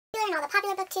all the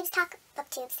popular booktubes talk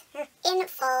booktubes in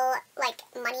full, like,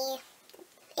 money.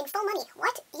 In full money.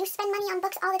 What? You spend money on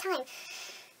books all the time.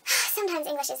 Sometimes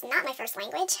English is not my first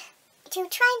language. To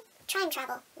time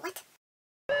travel. What?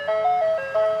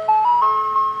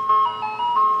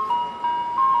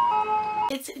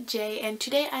 It's Jay, and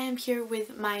today I am here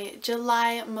with my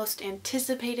July most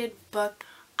anticipated book.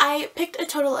 I picked a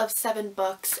total of 7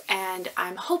 books, and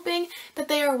I'm hoping that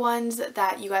they are ones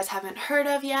that you guys haven't heard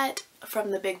of yet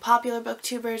from the big popular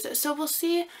booktubers, so we'll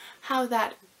see how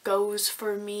that goes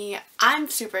for me. I'm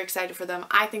super excited for them.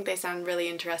 I think they sound really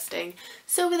interesting.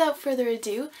 So without further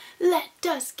ado, let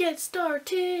us get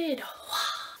started!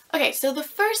 Okay, so the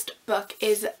first book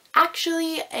is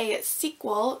actually a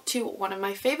sequel to one of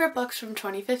my favorite books from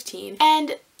 2015,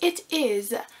 and it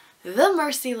is The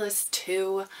Merciless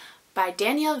 2 by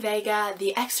Danielle Vega,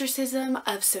 The Exorcism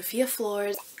of Sophia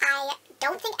Flores. I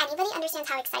don't think anybody understands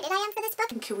how excited I am for this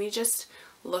book. Can we just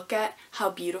look at how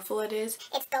beautiful it is?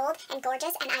 It's gold and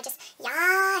gorgeous, and I just,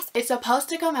 yes! It's supposed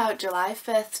to come out July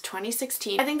 5th,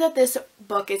 2016. I think that this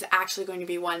book is actually going to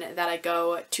be one that I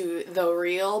go to the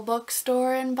real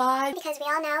bookstore and buy. Because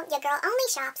we all know your girl only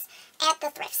shops at the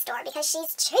thrift store because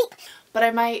she's cheap. But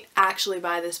I might actually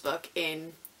buy this book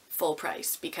in full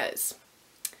price because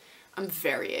I'm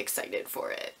very excited for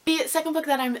it. The second book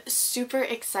that I'm super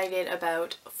excited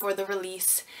about for the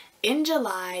release in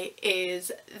July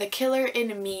is The Killer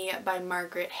in Me by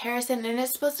Margaret Harrison, and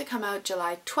it's supposed to come out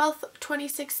July 12th,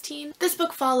 2016. This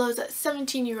book follows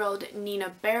 17-year-old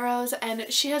Nina Barrows, and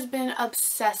she has been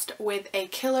obsessed with a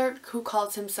killer who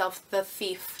calls himself the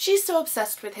Thief. She's so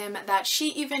obsessed with him that she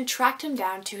even tracked him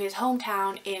down to his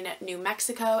hometown in New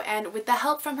Mexico, and with the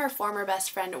help from her former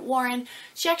best friend Warren,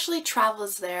 she actually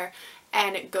travels there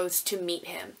and goes to meet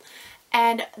him.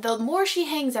 And the more she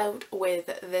hangs out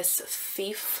with this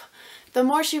thief, the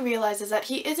more she realizes that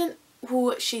he isn't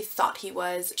who she thought he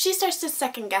was. She starts to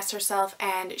second guess herself,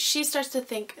 and she starts to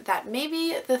think that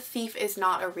maybe the thief is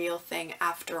not a real thing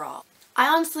after all. I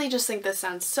honestly just think this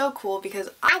sounds so cool because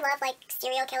I love, like,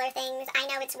 serial killer things. I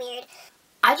know it's weird.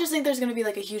 I just think there's going to be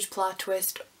like a huge plot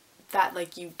twist that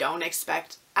like you don't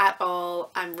expect at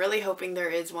all. I'm really hoping there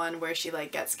is one where she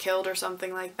like gets killed or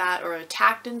something like that, or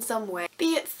attacked in some way.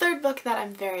 The third book that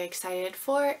I'm very excited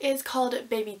for is called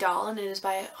Baby Doll, and it is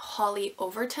by Holly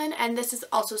Overton, and this is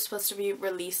also supposed to be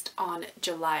released on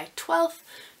July 12th,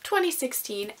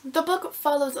 2016. The book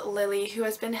follows Lily, who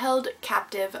has been held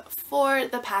captive for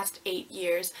the past 8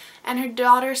 years, and her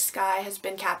daughter Sky has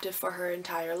been captive for her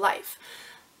entire life.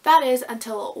 That is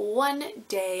until one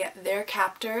day their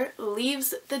captor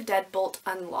leaves the deadbolt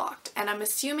unlocked, and I'm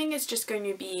assuming it's just going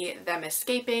to be them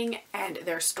escaping, and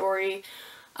their story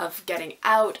of getting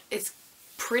out is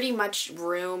pretty much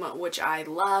Room, which I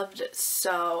loved,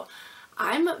 so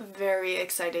I'm very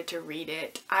excited to read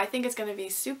it. I think it's going to be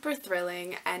super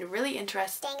thrilling and really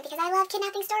interesting. Because I love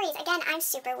kidnapping stories. Again, I'm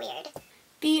super weird.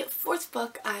 The fourth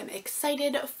book I'm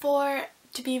excited for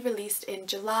to be released in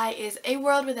July is A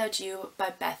World Without You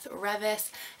by Beth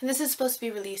Revis, and this is supposed to be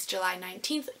released July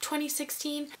 19th,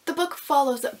 2016. The book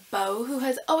follows Beau, who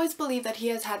has always believed that he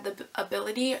has had the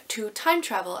ability to time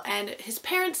travel, and his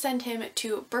parents send him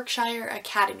to Berkshire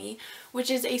Academy,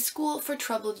 which is a school for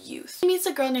troubled youth. He meets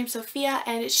a girl named Sophia,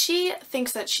 and she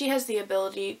thinks that she has the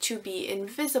ability to be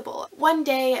invisible. One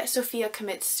day, Sophia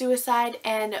commits suicide,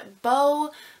 and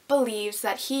Beau believes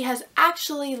that he has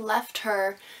actually left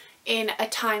her in a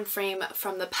time frame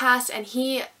from the past, and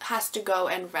he has to go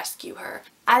and rescue her.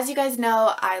 As you guys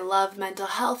know, I love mental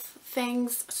health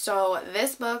things, so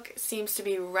this book seems to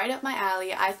be right up my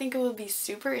alley. I think it will be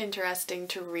super interesting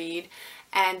to read,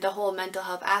 and the whole mental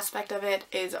health aspect of it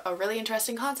is a really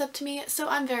interesting concept to me, so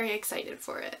I'm very excited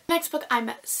for it. Next book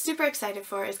I'm super excited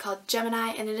for is called Gemini,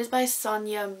 and it is by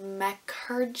Sonia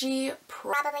Mukherjee.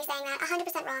 Probably saying that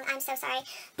 100% wrong, I'm so sorry.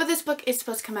 But this book is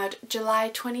supposed to come out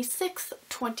July 26th,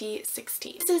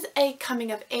 2016. This is a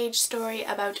coming-of-age story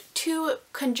about 2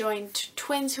 conjoined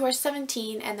twins who are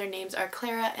 17, and their names are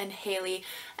Clara and Haley,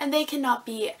 and they cannot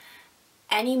be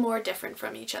any more different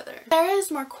from each other. Clara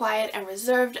is more quiet and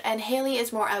reserved, and Haley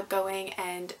is more outgoing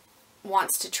and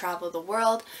wants to travel the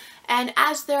world, and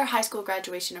as their high school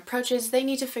graduation approaches, they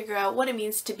need to figure out what it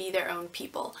means to be their own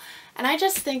people. And I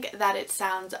just think that it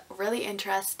sounds really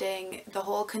interesting. The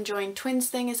whole conjoined twins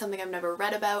thing is something I've never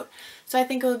read about, so I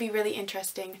think it would be really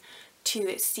interesting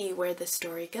to see where the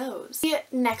story goes. The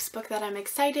next book that I'm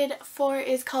excited for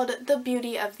is called The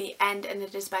Beauty of the End, and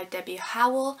it is by Debbie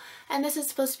Howell, and this is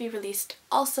supposed to be released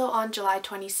also on July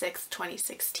 26,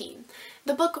 2016.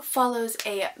 The book follows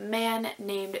a man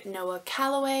named Noah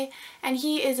Calloway, and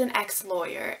he is an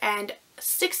ex-lawyer, and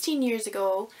 16 years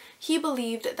ago, he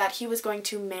believed that he was going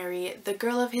to marry the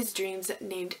girl of his dreams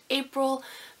named April,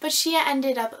 but she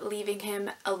ended up leaving him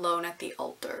alone at the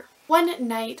altar. One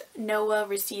night, Noah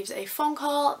receives a phone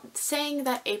call saying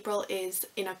that April is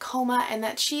in a coma and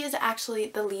that she is actually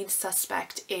the lead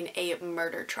suspect in a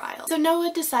murder trial. So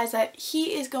Noah decides that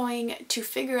he is going to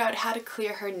figure out how to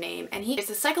clear her name, and it's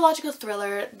a psychological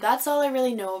thriller. That's all I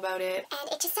really know about it.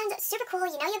 And it just sounds super cool.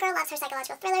 You know your girl loves her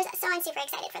psychological thrillers, so I'm super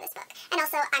excited for this book. And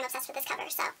also, I'm obsessed with this cover,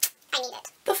 so I need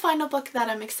it. The final book that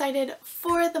I'm excited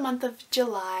for the month of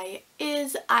July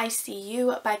is I See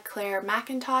You by Claire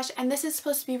Mackintosh, and this is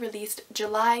supposed to be released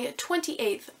July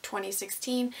 28th,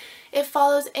 2016. It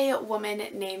follows a woman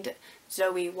named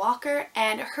Zoe Walker,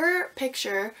 and her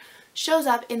picture shows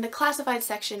up in the classified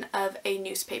section of a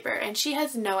newspaper, and she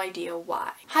has no idea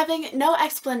why. Having no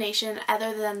explanation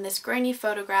other than this grainy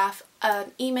photograph,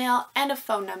 an email, and a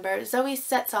phone number, Zoe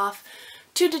sets off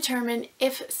to determine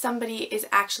if somebody is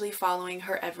actually following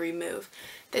her every move.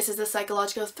 This is a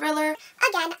psychological thriller.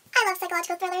 Again, I love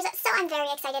psychological thrillers, so I'm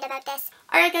very excited about this.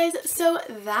 Alright guys, so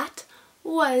that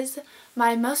was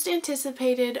my most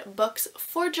anticipated books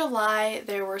for July.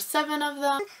 There were 7 of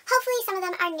them. Hopefully some of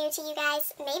them are new to you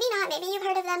guys. Maybe not, maybe you've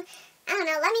heard of them. I don't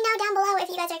know, let me know down below if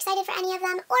you guys are excited for any of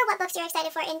them or what books you're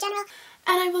excited for in general.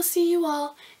 And I will see you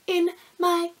all in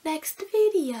my next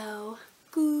video.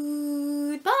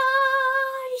 Goodbye!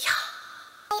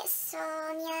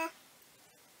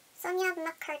 Sonia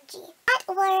Mukherjee.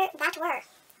 That were.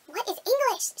 What is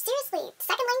English? Seriously,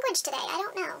 second language today, I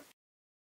don't know.